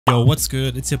Yo, what's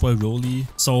good? It's your boy Rolly.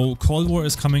 So, Cold War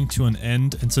is coming to an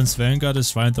end, and since Vanguard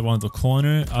is right around the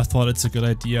corner, I thought it's a good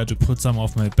idea to put some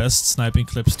of my best sniping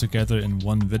clips together in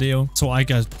one video. So I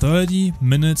got 30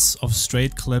 minutes of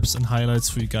straight clips and highlights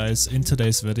for you guys in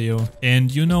today's video.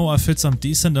 And you know, I've hit some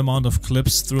decent amount of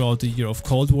clips throughout the year of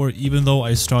Cold War, even though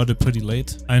I started pretty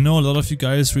late. I know a lot of you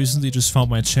guys recently just found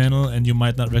my channel and you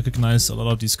might not recognize a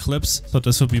lot of these clips, so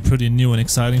this will be pretty new and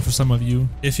exciting for some of you.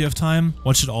 If you have time,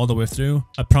 watch it all the way through.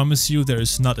 I promise you there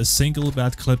is not a single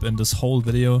bad clip in this whole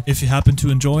video. If you happen to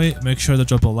enjoy, make sure to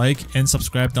drop a like and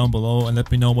subscribe down below and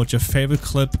let me know what your favorite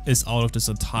clip is out of this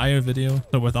entire video.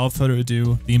 So without further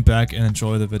ado, lean back and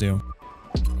enjoy the video.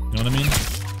 You know what I mean?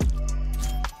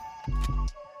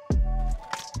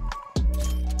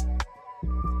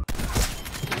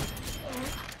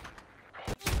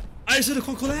 I just hit a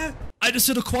quad collab! I just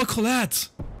hit a quad collab!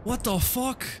 What the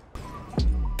fuck?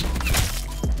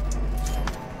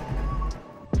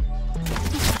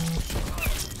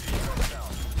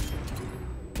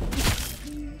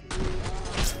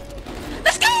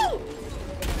 Let's go!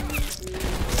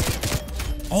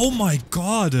 Oh my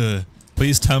god!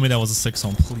 Please tell me that was a 6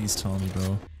 home. Please tell me,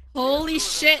 bro. Holy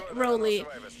shit, Rolly.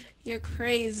 You're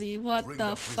crazy. What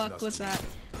the fuck was that?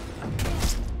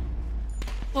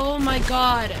 Oh my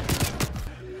god.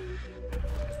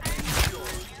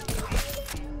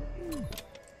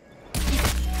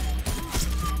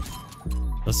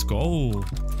 Let's go.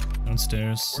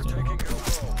 Downstairs.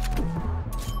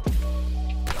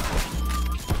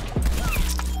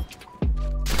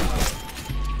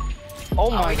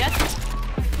 Oh my god.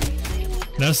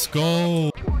 Let's go.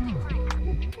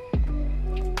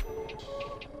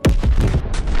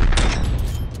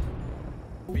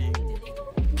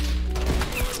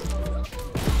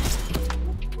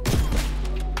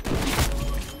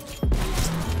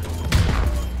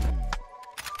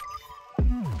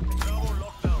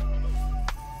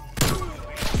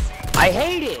 I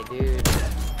hate it, dude.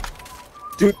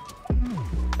 Dude.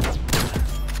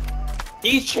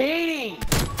 He's cheating!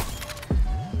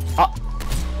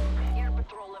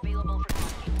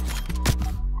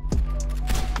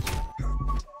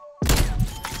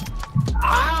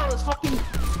 Ow, it's fucking...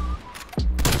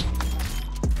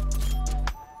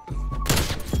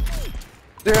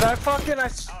 Dude, I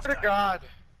swear to God.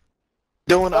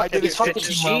 Dylan, I did it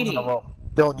 15 rounds in a row.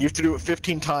 Dylan, you have to do it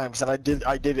 15 times, and I did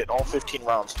it all 15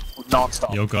 rounds,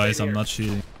 non-stop. Yo guys, I'm not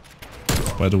cheating.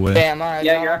 By the way. Damn, alright.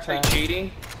 Yeah, you're actually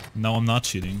cheating? No, I'm not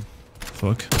cheating.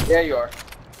 Fuck. Yeah, you are.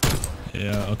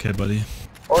 Yeah, okay, buddy.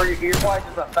 Or you're probably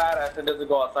just a fat ass that doesn't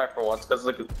go outside for once, cause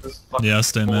look at this fucking... Yeah,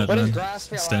 stay mad, man.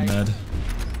 Stay Stay mad.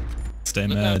 Stay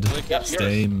mad.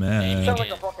 Stay mad.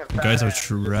 You guys are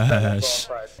trash.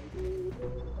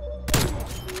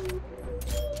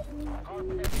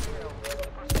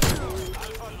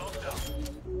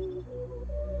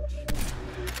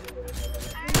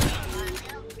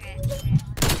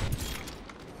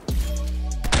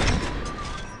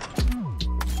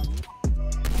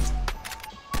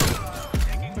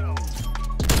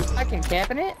 I can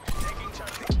camp in it.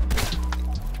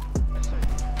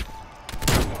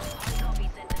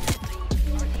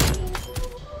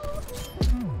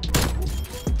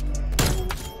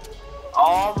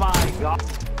 Oh my god.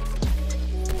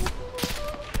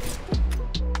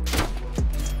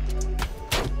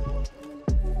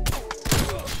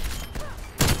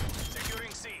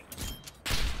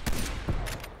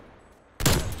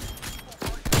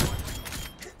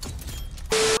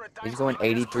 He's going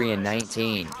 83 and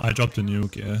 19. I dropped a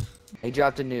nuke, yeah. He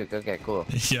dropped a nuke. Okay, cool.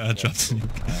 Yeah, I dropped a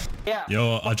nuke. Yeah.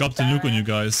 Yo, I dropped a nuke on you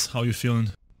guys. How you feeling?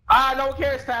 Ah, no one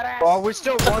cares, fat ass. Well, we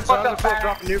still won, so if we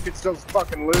drop a nuke, and still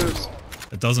fucking lose.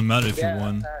 It doesn't matter if you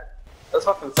won. That's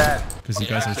fucking sad. Because you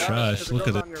guys are trash. Look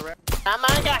at it. You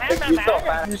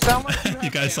sound like You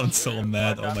guys sound so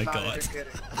mad. Oh my god.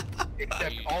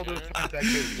 Except all those times I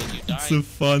did. It's the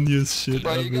funniest shit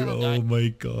ever. Oh my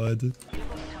god.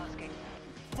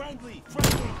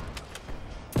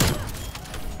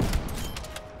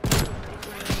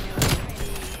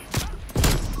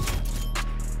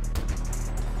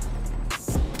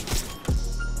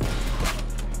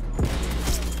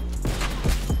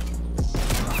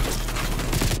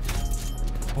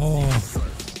 Oh,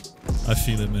 I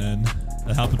feel it, man.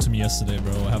 That happened to me yesterday,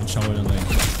 bro. I haven't showered in like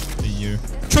a year.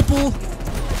 Triple!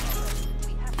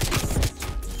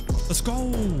 Let's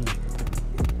go!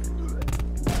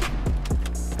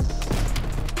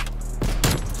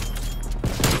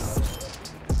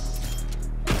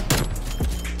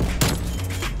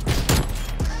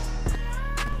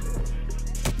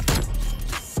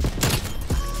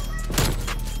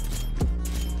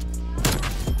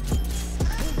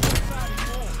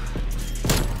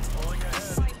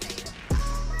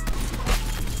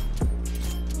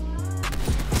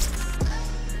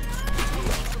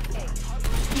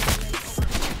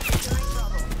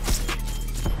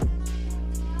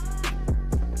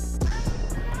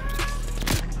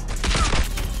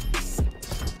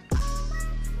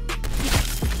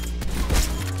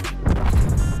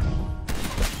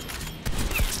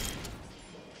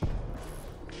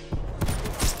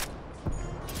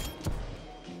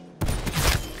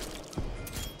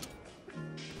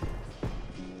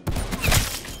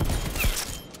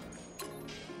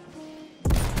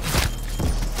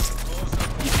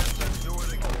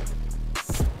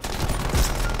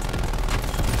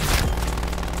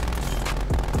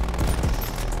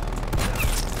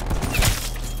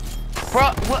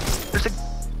 Bro, what? There's a...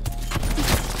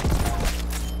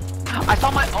 I saw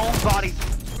my own body.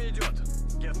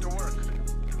 Get to work. We're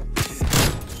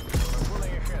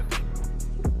pulling ahead.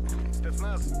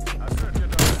 Spetsnaz, assert your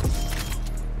dominance.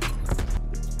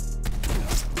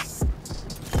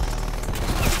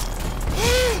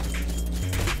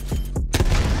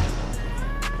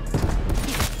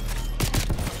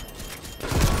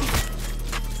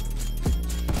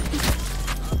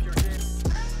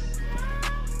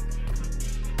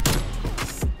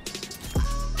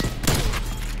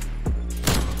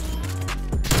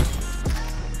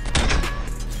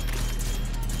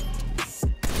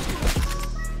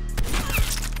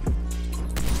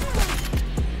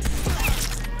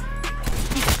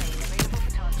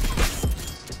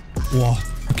 Wow,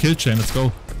 kill chain, let's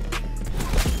go.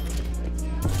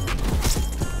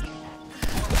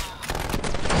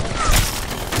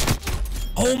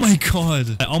 Oh my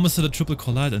god! I almost had a triple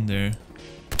collide in there.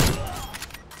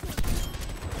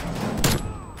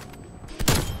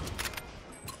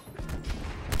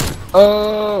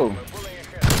 Oh!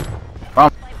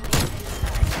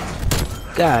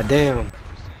 God damn.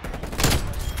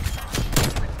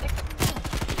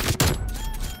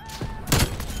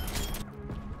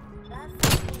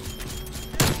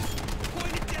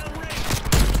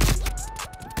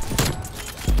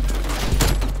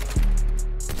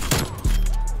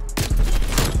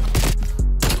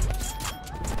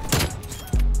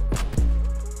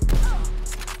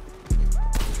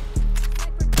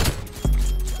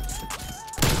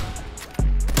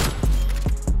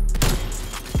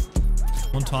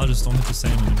 Montages don't hit the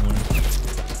same anymore.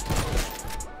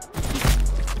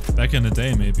 Back in the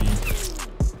day, maybe.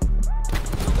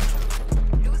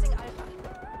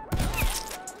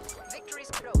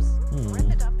 Ooh,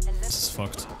 this is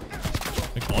fucked.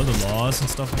 Like all the laws and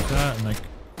stuff like that, and like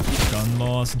gun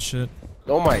laws and shit.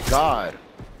 Oh my god.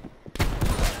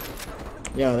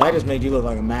 Yo, that just made you look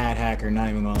like a mad hacker, not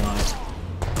even gonna lie.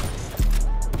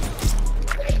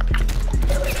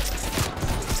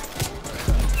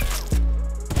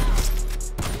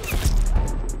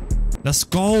 Let's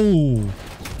go!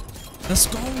 Let's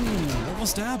go! What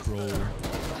was that, bro?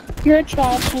 You're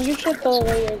trash and you should throw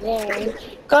away your game.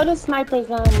 Go to snipers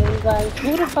only, guys.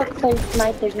 Who the fuck plays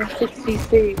snipers in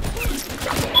 66?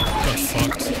 Got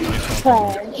fucked.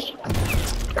 Trash.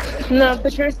 No,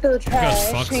 but you're still Got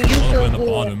trash. fucked And all you the way still in the good.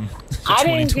 bottom. For I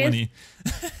didn't 2020.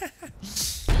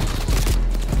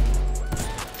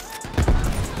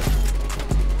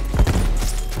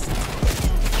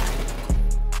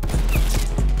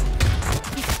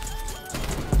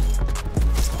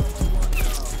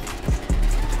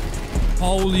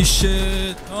 Holy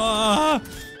shit! Ah!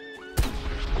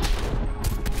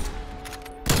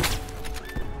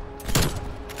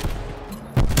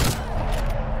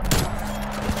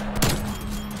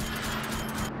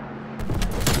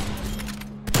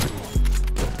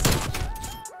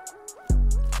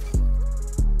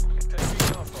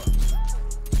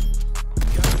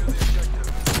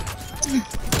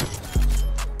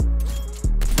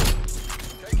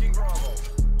 Taking Bravo.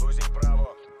 Losing Bravo.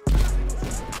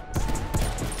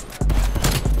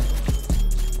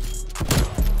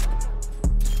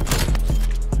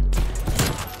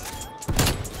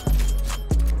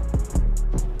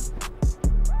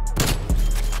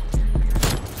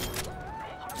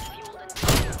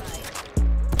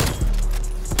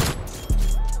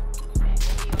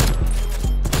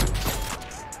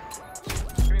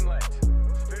 Green light.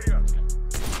 Вперед.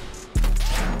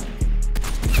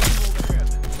 Move ahead.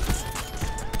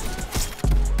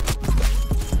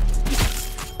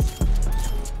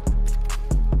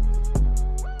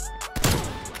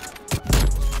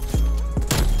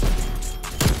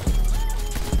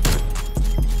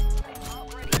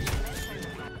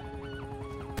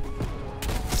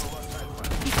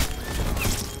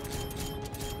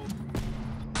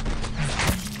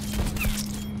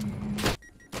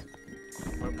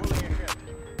 We're pulling ahead.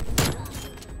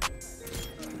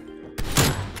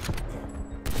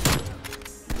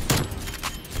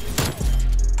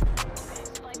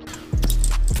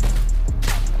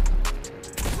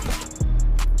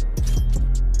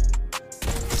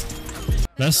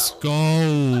 Let's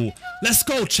go! Let's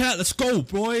go, chat! Let's go,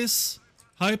 boys!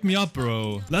 Hype me up,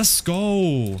 bro. Let's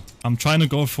go! I'm trying to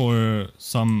go for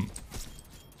some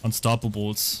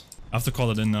unstoppables. I have to call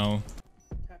it in now.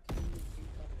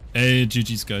 Hey,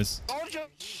 GG's, guys. Don't you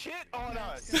shit on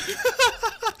us.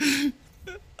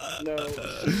 No,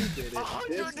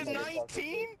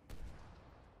 119?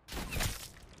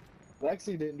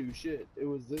 Lexi didn't do shit. It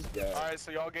was this guy. Alright,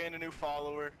 so y'all gained a new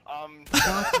follower.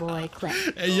 Boss boy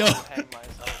clip. Hey, yo! Hang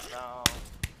myself now.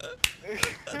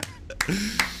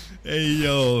 Hey,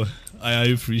 yo! I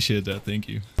appreciate that. Thank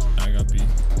you. I got B.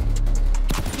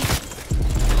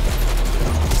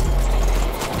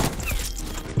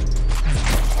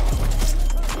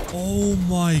 Oh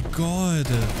my god.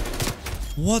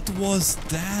 What was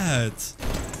that?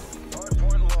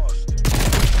 Hardpoint lost.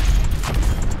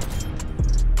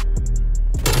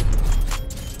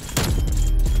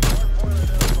 Hardpoint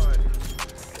identified.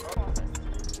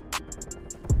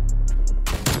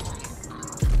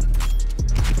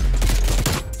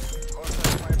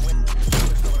 Hostile pipe wind.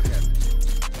 Still ahead.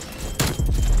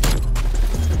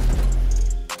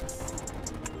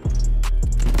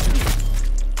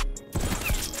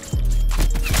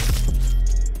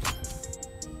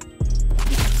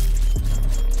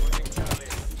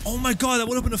 Oh my god, that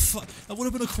would have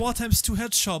been a quad times 2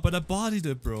 headshot, but I bodied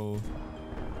it, bro.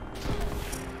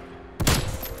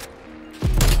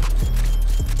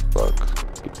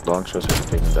 Fuck. Long shots are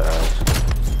taking the ass.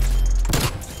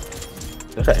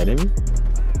 Is that an enemy?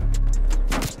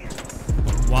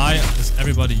 Why is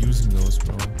everybody using those,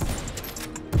 bro?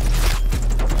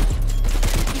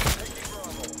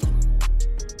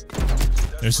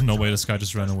 There's no way this guy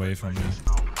just ran away from me.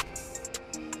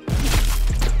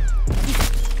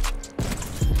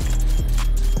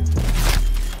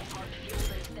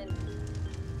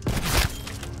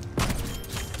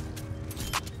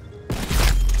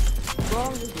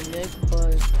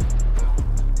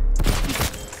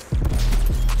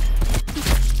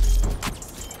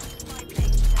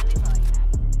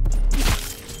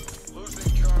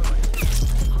 Losing Charlie.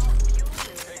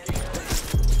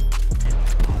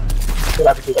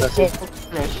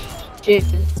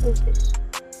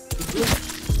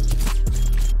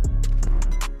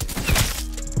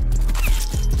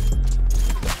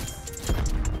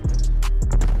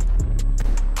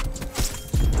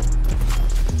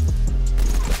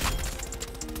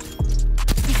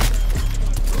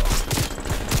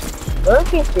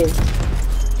 Look at this.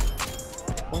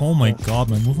 Oh my god,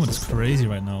 my movement is crazy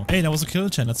right now. Hey, that was a kill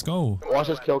chain, let's go. Watch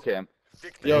this kill cam.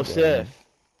 Yo, Seth.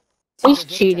 He's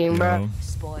cheating, bro.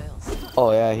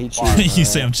 Oh yeah, he cheated. You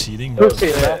say I'm cheating? Bro.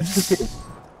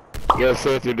 Yo,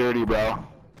 Seth, you're dirty, bro.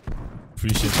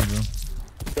 Appreciate you, bro.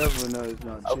 Definitely know it's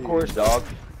not cheating. Of course, dog.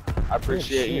 I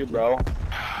appreciate you, bro.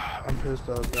 I'm pissed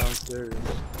off downstairs.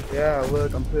 Yeah,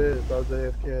 look, I'm pissed. I was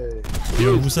AFK.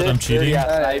 Yo, who said I'm cheating? Yeah,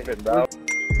 sniping, bro.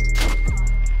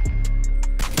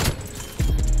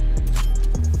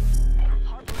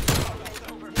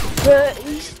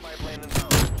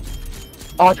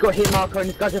 Oh, it's got hit marker and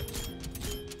this guy's just...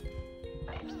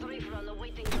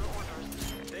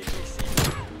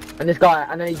 And this guy,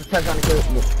 and then he just turns around and kills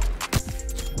me.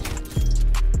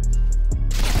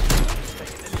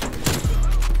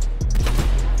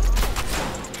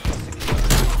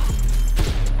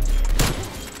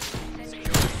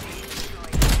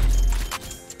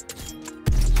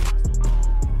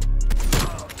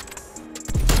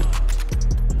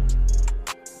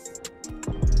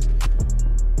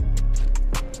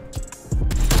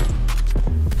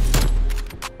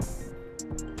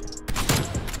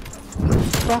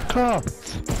 Fuck up.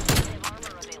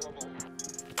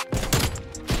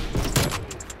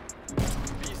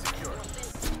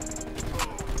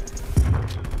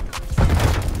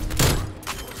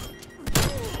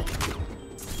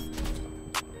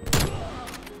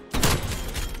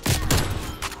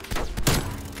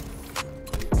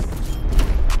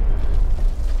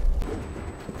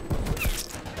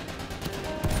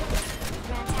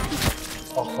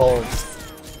 Oh.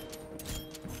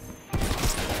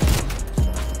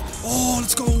 Oh,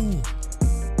 let's go!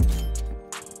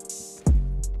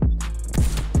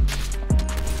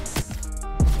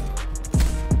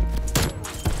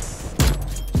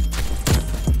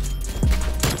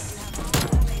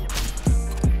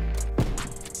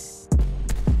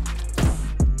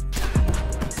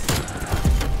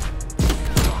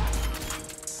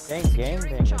 Game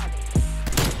changer.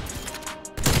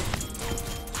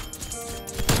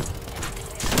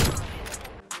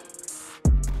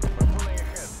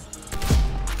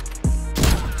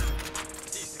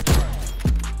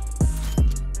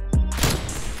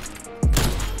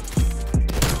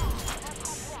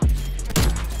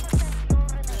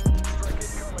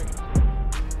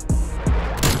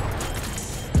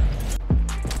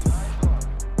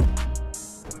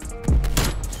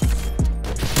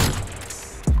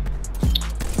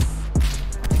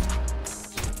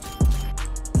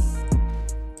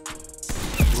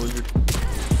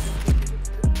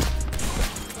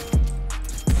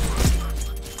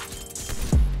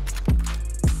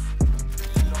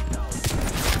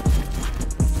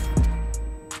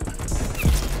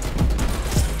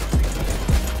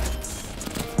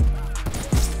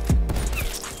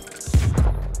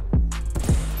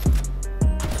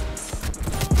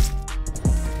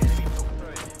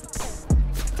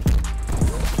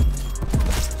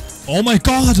 Oh my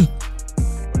god!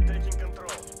 We're taking control.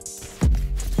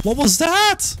 What was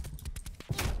that?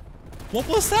 What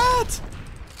was that?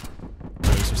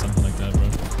 Or something like that, bro.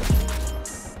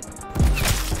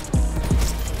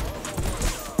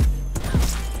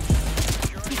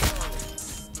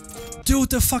 Dude,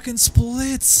 the fucking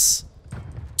splits!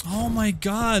 Oh my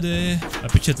god, I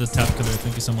appreciate the tap killer,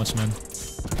 thank you so much, man.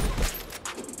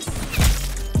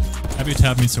 Every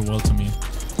tap means the world to me.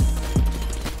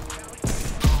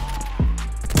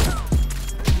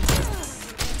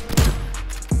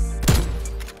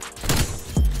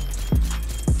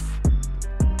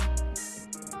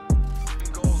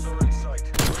 Goals are in sight.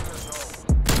 Bring us home.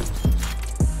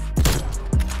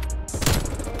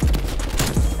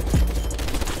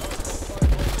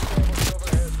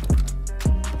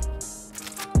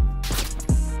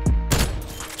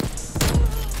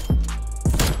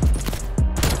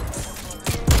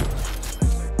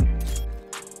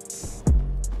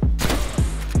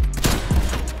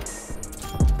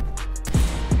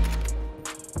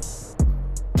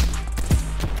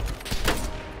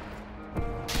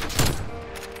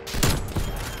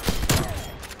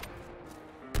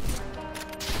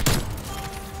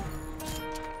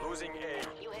 Losing A.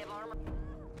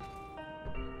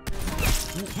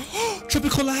 Triple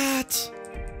collat!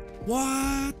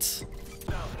 What?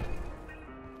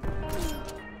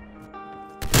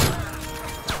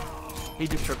 He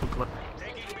just triple clip.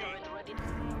 Taking B.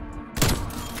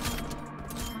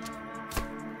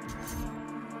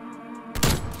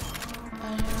 I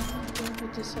am going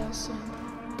with assassin.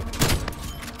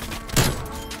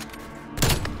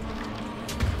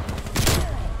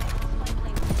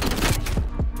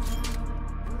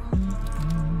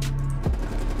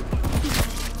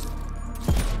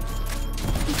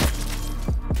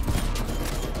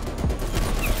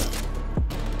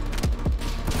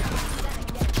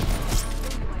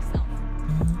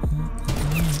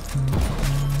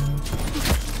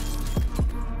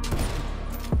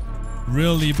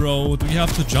 Really, bro? Do we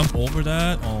have to jump over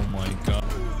that? Oh my god.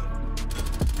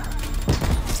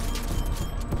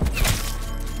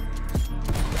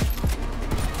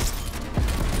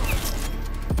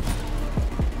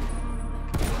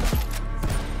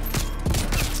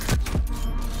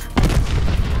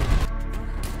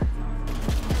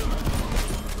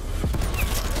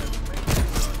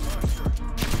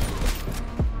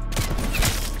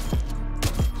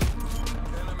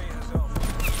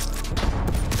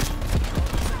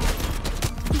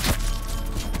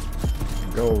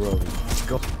 Go, Roby.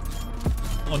 Go.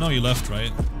 Oh no, you left,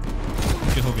 right?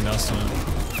 Good hoping last time.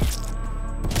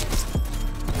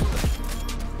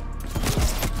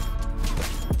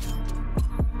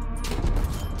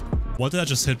 What did I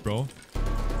just hit, bro?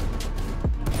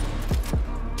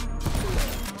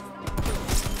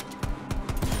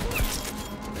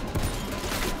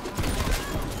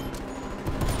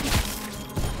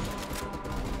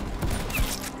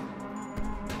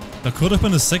 That could have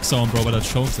been a 6 zone, bro, but I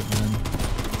choked it, man.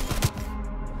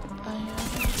 I am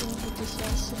going with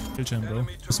assassin. Kill chain, bro.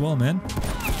 As well, man.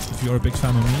 If you're a big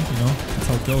fan of me, you know, that's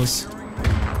how it goes.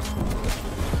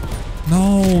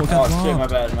 No, I got Oh shit, my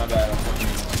robbed. bad, my bad. I'm fucking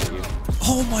with you.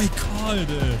 Oh my god!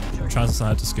 Chances I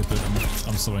had to skip it.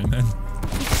 I'm sorry, man.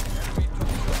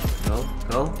 Go,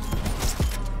 go.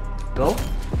 Go.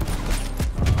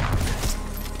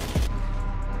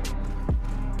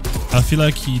 I feel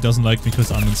like he doesn't like me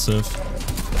because I'm in Civ.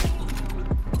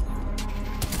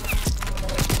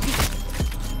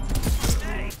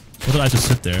 What did I just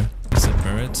sit there? Is it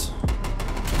Merit?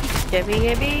 Gibby,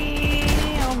 gibby.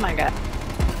 Oh my god.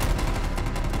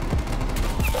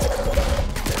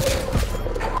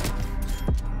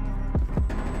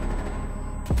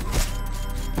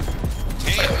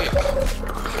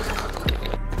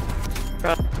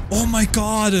 Oh my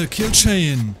god, a kill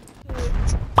chain!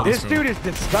 This dude is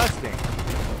disgusting.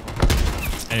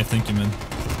 Hey, thank you, man.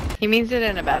 He means it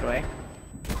in a bad way.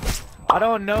 I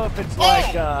don't know if it's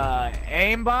like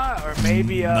aimbot or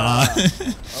maybe Nah.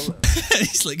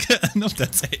 He's like, I don't know if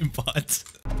that's aimbot.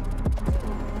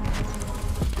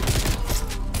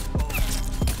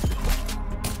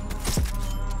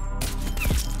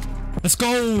 Let's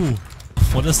go!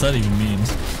 What does that even mean?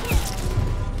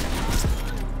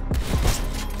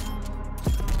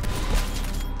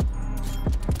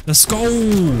 Let's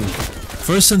go!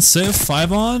 First and Civ,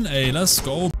 5 on. Hey, let's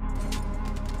go.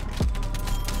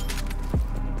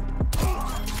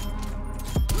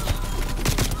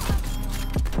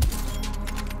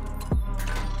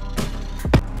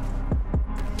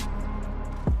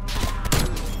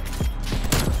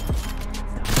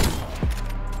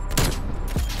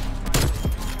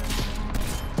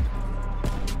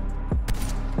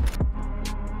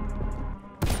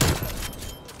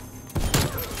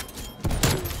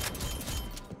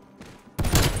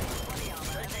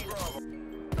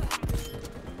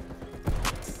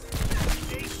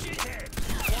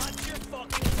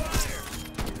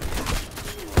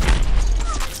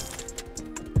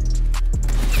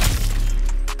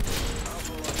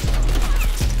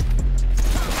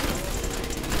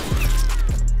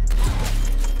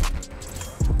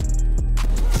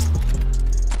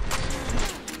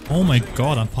 Oh my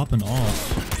god, I'm popping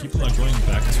off. People are going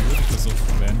back to it because of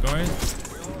Vanguard.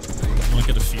 I want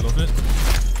to get a feel of it.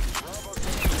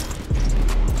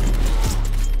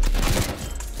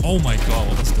 Oh my god,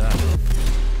 what was that?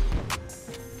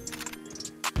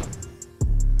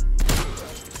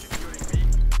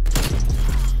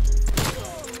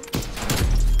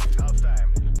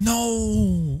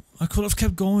 No! I could have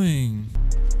kept going.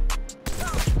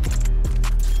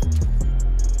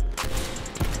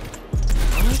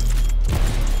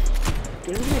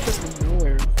 Where did I get from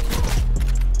nowhere?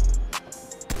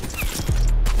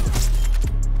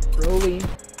 Rolling.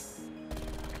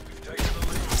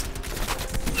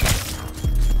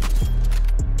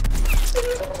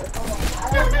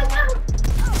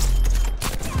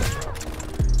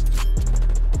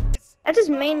 That's his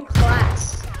main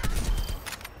class.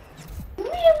 I'm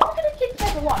gonna kick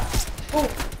back a lot. Boom.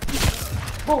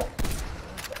 Boom.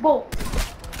 Boom.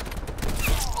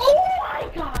 Oh my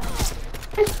god.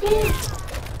 This game.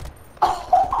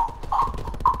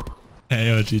 Hey,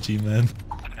 yo, GG, man.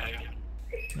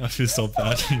 I feel so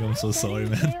bad. I'm so sorry,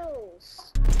 man.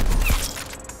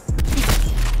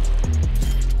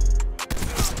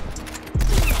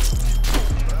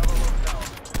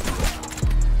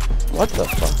 What the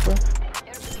fuck, bro?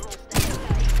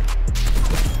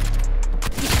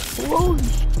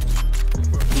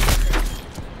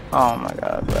 Oh my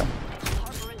god, bro.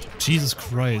 Jesus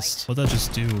Christ, what did I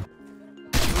just do?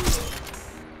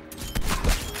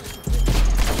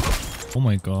 Oh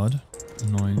my god.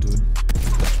 Annoying, dude.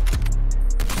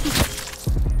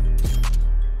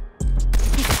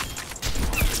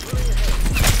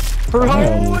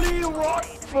 Holy rock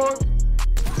fuck!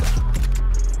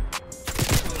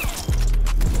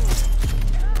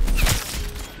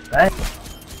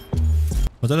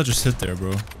 What did I just hit there,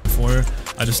 bro? Before,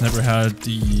 I just never had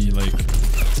the, like...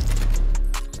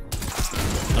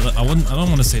 I don't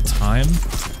want to say time.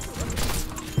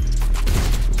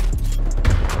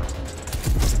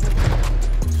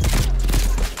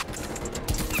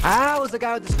 Ah, was the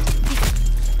guy with this?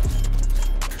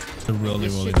 A really,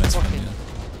 really nice one, yeah.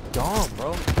 Dumb,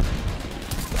 bro.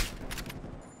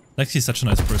 Lexi's such a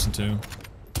nice person, too.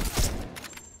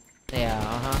 Yeah,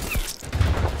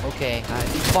 uh-huh. Okay,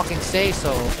 you fucking say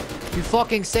so. You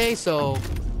fucking say so.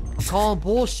 I'm calling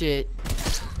bullshit.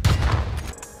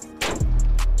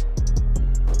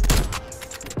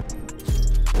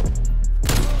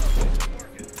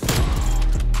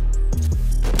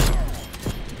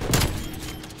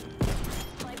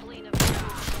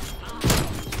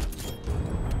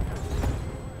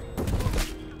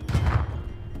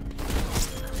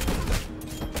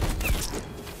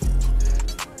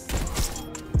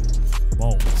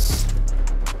 Balls.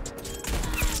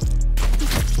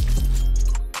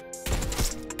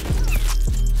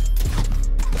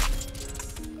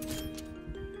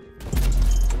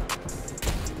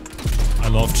 I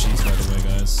love cheese, by the way,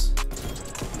 guys.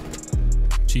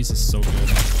 Cheese is so good.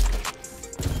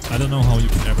 I don't know how you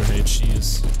can ever hate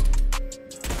cheese.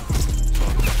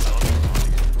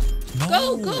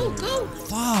 No! Go!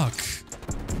 Fuck!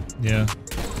 Yeah.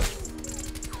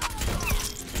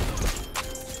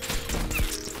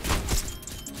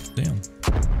 Damn.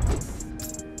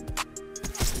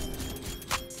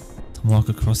 Walk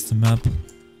across the map.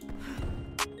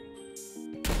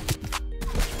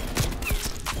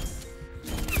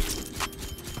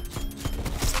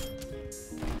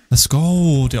 Let's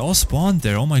go! They all spawned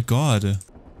there, oh my god.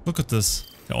 Look at this.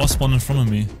 They all spawned in front of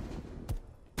me.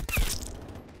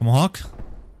 Tomahawk?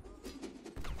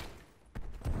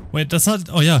 Wait, that's not...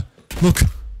 Oh yeah, look!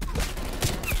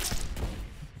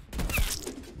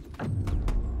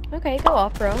 Okay, go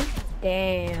off, bro.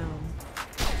 Damn.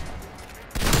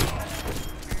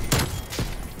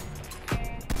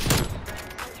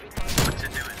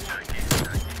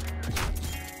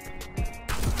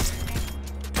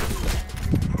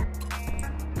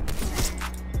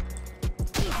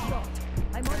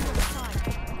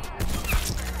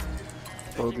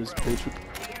 Oh, this patient.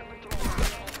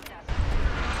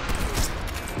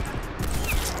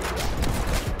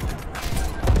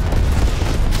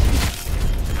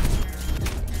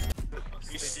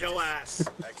 Still ass.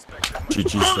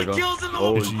 GG,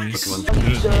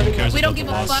 We don't give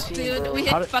a fuck, dude. We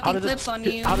hit fucking clips on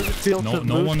you. How does it feel to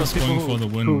No lose one is to people going for the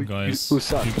win, guys. who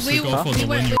suck? You still go for the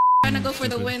win. We're trying to go for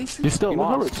the wins. You still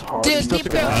lost. Dude,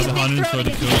 keep I have throwing.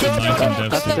 130 kills and 19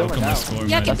 deaths, so look at my score, Yeah,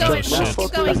 man. keep That's going. shit.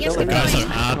 Keep going. Yes, You keep guys going.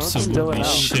 are absolutely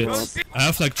shit. I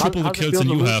have like triple the kills than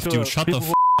you have, dude. Shut the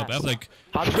f up. I have like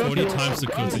 40 times the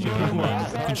kills that you have,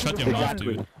 man. You can shut your mouth,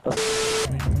 dude.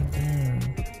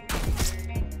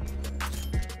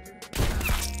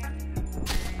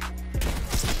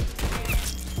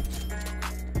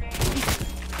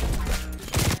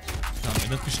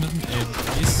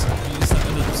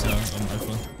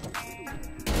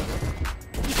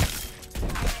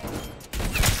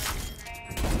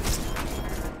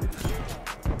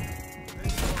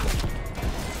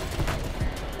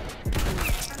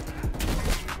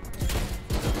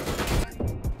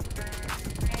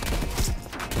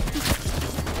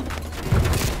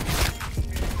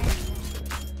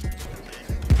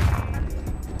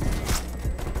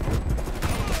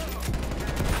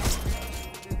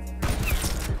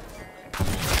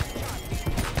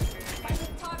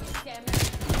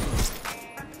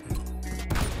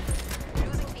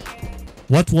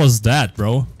 What was that,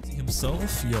 bro?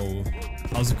 Himself? Yo.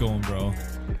 How's it going, bro?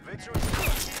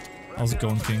 How's it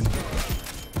going, King?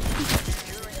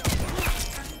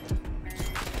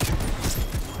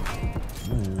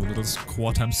 Ooh, little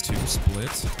quad times 2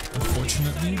 split.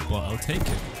 Unfortunately, but I'll take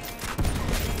it.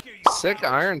 Sick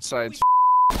iron sights.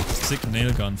 Sick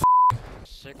nail gun.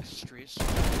 Sick streets.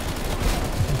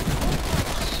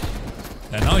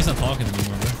 Yeah, now he's not talking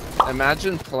anymore, bro.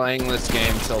 Imagine playing this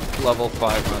game till level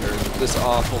 500. This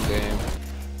awful game.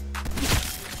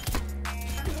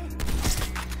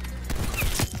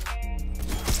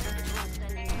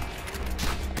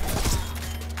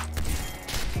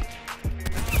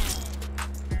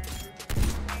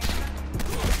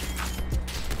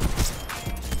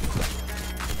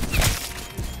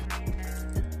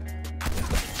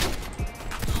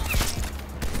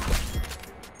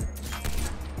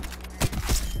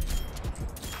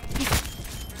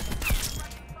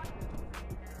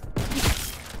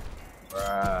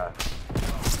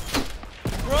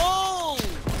 Bro!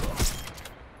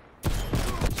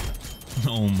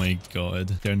 Oh my god,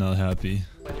 they're not happy.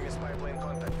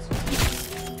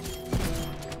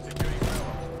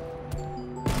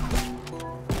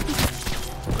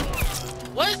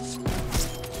 What?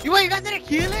 You guys didn't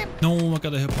kill him? No, I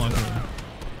got a hit marker.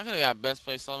 I could have got best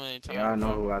play so many times. Yeah, I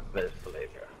know who got best play,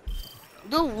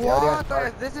 bro. Dude, what?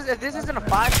 If this isn't a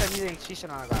 5, then you think she should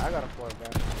not got. I got a 4, bro.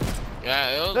 Yeah,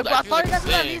 it was Look, like, I thought you like guys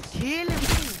would at least kill him.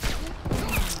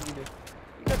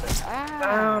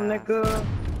 Damn, nigga.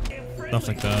 Stuff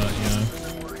like that, yeah.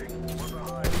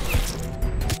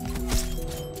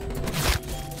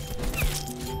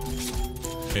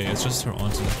 Okay, it's just her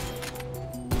auntie.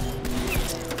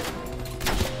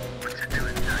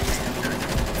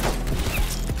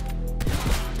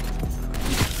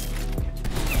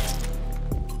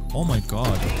 Oh my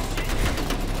god.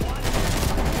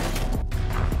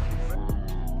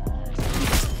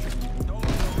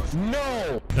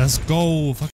 No! Let's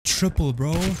go! Fuck triple,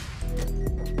 bro. What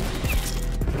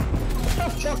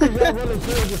the fuck is y'all running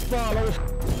through the spawn?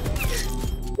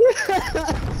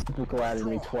 You collided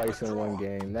me twice in one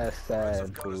game. That's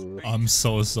sad, dude. I'm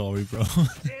so sorry, bro.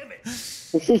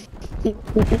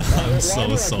 I'm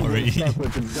so sorry. Stuck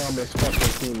with the dumbest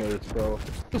fucking teammates, bro.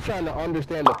 Just trying to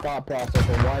understand the thought process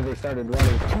and why they started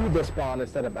running to the spawn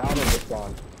instead of out of the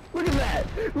spawn. Look at that!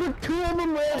 Look, 2 of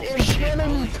them ran in front of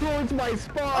me towards my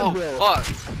spawn, bro. Oh,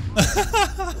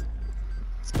 fuck.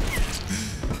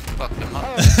 Fuck him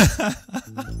up.